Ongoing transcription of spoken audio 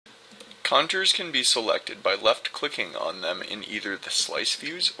Contours can be selected by left-clicking on them in either the slice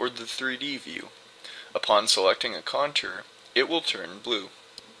views or the 3D view. Upon selecting a contour, it will turn blue.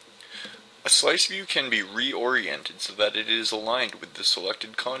 A slice view can be reoriented so that it is aligned with the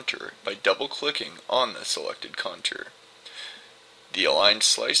selected contour by double-clicking on the selected contour. The aligned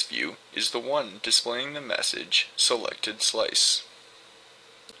slice view is the one displaying the message "Selected Slice."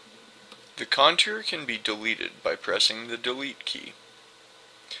 The contour can be deleted by pressing the Delete key.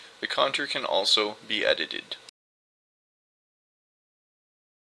 The contour can also be edited.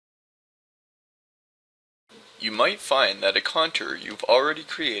 You might find that a contour you've already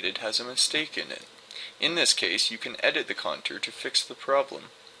created has a mistake in it. In this case, you can edit the contour to fix the problem.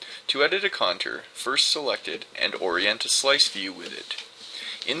 To edit a contour, first select it and orient a slice view with it.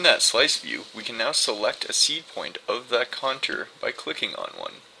 In that slice view, we can now select a seed point of that contour by clicking on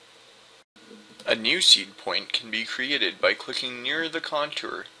one. A new seed point can be created by clicking near the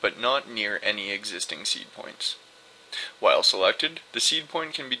contour, but not near any existing seed points. While selected, the seed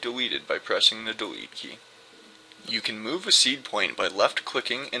point can be deleted by pressing the Delete key. You can move a seed point by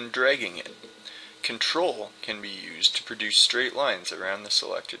left-clicking and dragging it. Control can be used to produce straight lines around the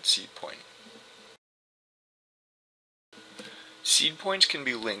selected seed point. Seed points can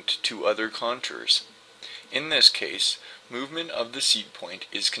be linked to other contours. In this case, movement of the seed point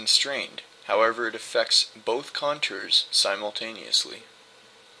is constrained. However, it affects both contours simultaneously.